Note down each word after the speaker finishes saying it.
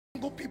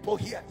people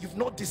here, you've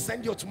not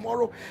discerned your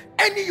tomorrow.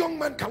 Any young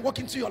man can walk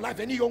into your life,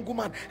 any young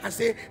woman, and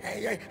say,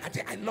 hey,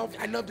 I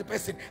love the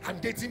person, I'm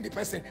dating the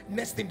person.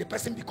 Next thing, the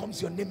person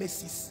becomes your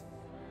nemesis.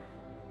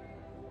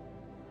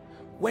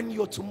 When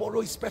your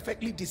tomorrow is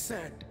perfectly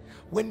discerned,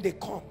 when they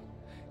come,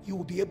 you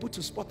will be able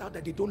to spot out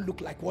that they don't look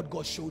like what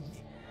God showed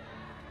me.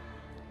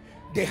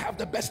 They have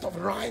the best of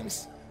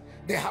rhymes.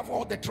 They have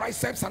all the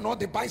triceps and all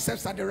the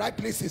biceps at the right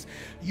places.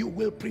 You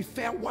will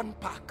prefer one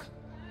pack,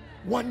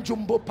 one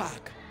jumbo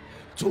pack,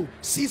 to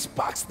 6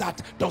 packs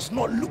that does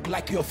not look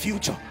like your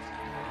future.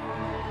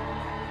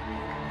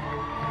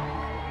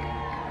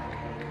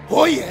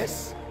 Oh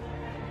yes.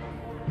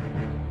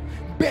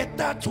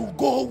 Better to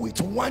go with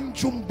one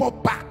jumbo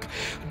pack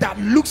that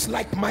looks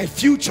like my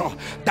future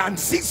than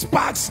 6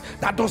 packs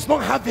that does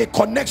not have a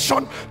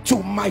connection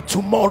to my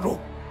tomorrow.